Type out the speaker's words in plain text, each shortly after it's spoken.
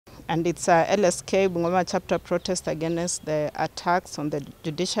and it's a LSK Bungoma chapter protest against the attacks on the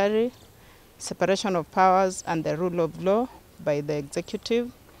judiciary, separation of powers, and the rule of law by the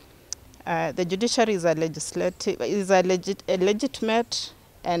executive. The judiciary is a legitimate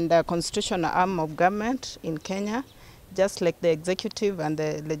and constitutional arm of government in Kenya, just like the executive and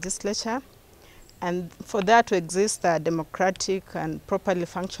the legislature. And for that to exist a democratic and properly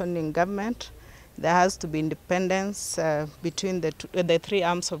functioning government, there has to be independence between the three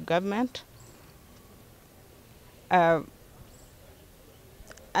arms of government. And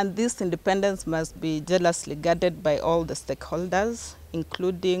this independence must be jealously guarded by all the stakeholders,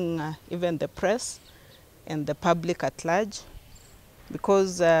 including even the press and the public at large,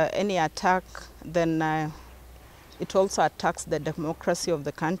 because any attack, then it also attacks the democracy of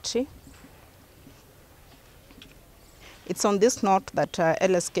the country. It's on this note that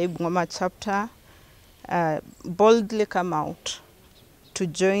LSK Bungoma chapter boldly come out to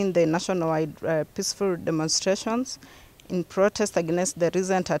join the nationwide peaceful demonstrations in protest against the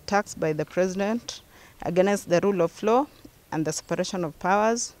recent attacks by the president against the rule of law and the separation of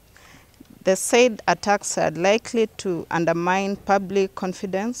powers. The said attacks are likely to undermine public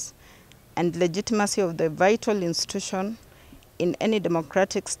confidence and legitimacy of the vital institution in any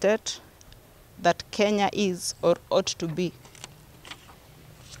democratic state that Kenya is or ought to be.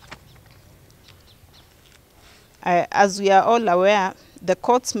 As we are all aware, the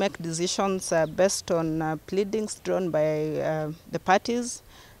courts make decisions based on pleadings drawn by the parties,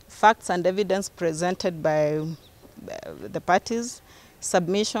 facts and evidence presented by the parties,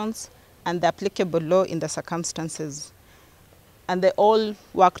 submissions, and the applicable law in the circumstances. And they all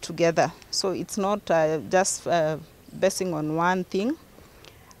work together. So it's not just basing on one thing.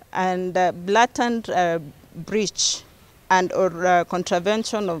 And blatant breach and or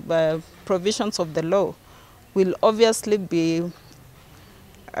contravention of provisions of the law will obviously be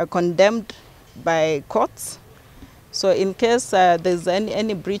condemned by courts. So in case there's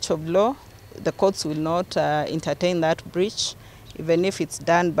any breach of law, the courts will not entertain that breach, even if it's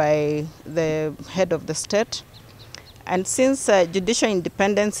done by the head of the state. And since judicial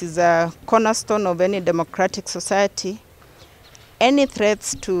independence is a cornerstone of any democratic society, any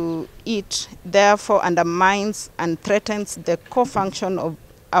threats to it therefore undermines and threatens the core function of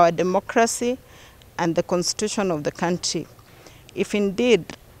our democracy and the constitution of the country. If indeed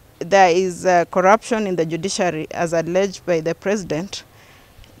there is corruption in the judiciary as alleged by the president,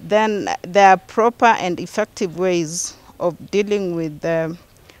 then there are proper and effective ways of dealing with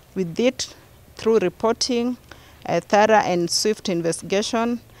it through reporting, a thorough and swift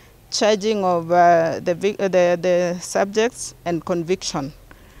investigation, charging of the subjects, and conviction.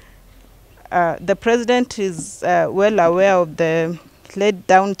 The president is well aware of the laid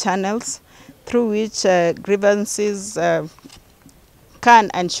down channels through which grievances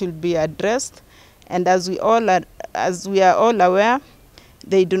can and should be addressed, and as we are all aware,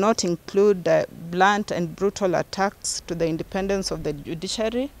 they do not include blunt and brutal attacks to the independence of the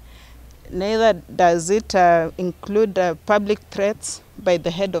judiciary. Neither does it include public threats by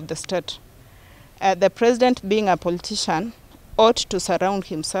the head of the state. The president, being a politician, ought to surround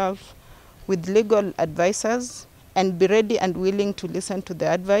himself with legal advisors and be ready and willing to listen to the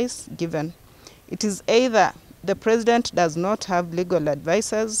advice given. It is either the president does not have legal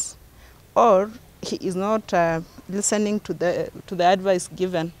advisors or he is not listening to the advice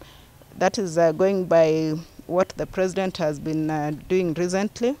given. That is going by what the president has been doing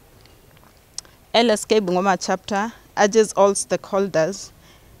recently. LSK Bungoma chapter urges all stakeholders,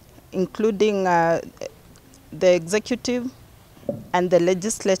 including the executive and the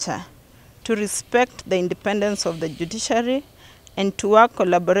legislature, to respect the independence of the judiciary and to work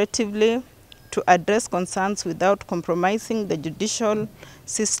collaboratively to address concerns without compromising the judicial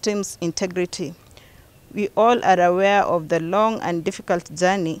system's integrity. We all are aware of the long and difficult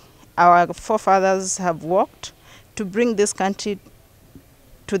journey our forefathers have walked to bring this country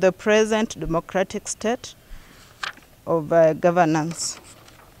to the present democratic state of governance.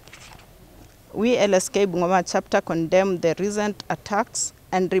 We LSK Bungoma chapter condemn the recent attacks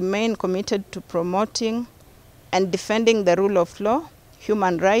and remain committed to promoting and defending the rule of law,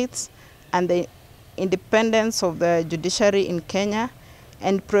 human rights, and the independence of the judiciary in Kenya,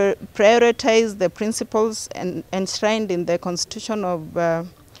 and prioritize the principles enshrined in the Constitution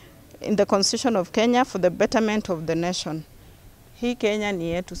of Kenya for the betterment of the nation. Hii Kenya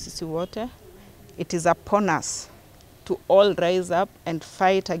ni yetu sisi wote. It is upon us to all rise up and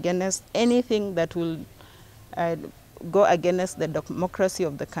fight against anything that will go against the democracy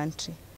of the country.